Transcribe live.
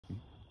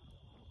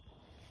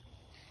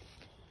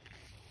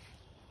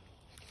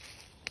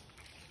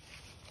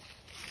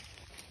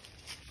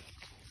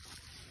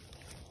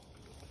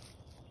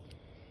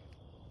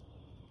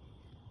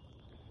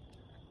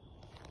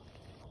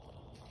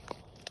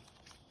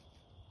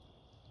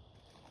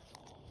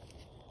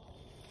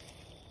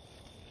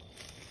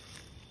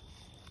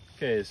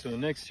Okay, so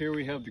next here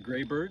we have the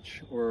gray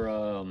birch, or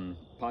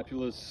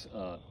Betula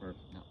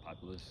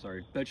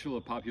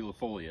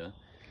populifolia,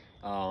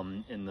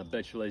 in the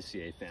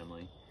Betulaceae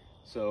family.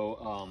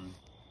 So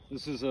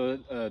this is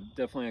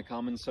definitely a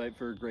common sight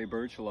for gray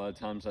birch. A lot of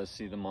times I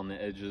see them on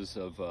the edges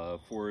of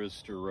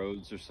forests or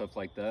roads or stuff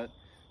like that.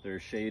 They're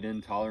shade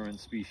intolerant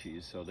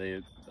species, so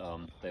they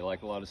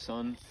like a lot of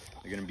sun.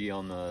 They're going to be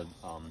on the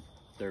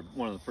they're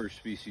one of the first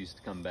species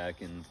to come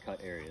back in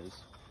cut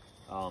areas.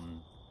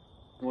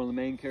 One of the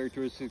main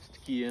characteristics to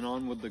key in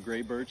on with the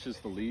gray birch is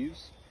the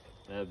leaves.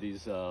 They have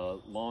these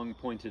long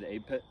pointed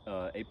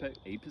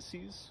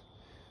apices.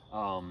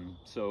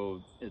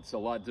 So it's a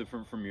lot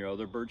different from your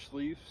other birch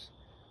leaves.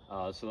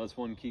 So that's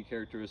one key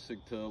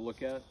characteristic to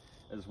look at,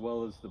 as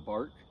well as the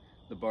bark.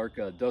 The bark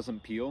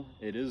doesn't peel.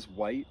 It is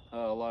white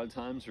a lot of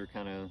times, or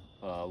kind of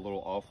a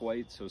little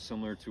off-white, so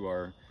similar to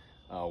our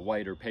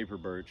white or paper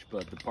birch,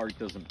 but the bark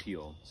doesn't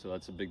peel. So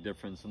that's a big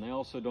difference. And they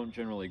also don't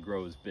generally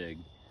grow as big.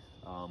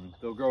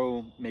 They'll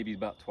grow maybe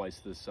about twice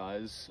this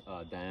size,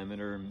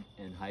 diameter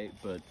and height,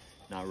 but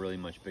not really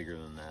much bigger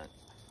than that.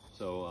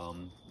 So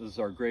this is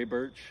our gray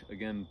birch,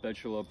 again,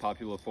 Betula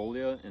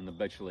populifolia in the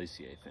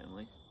Betulaceae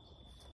family.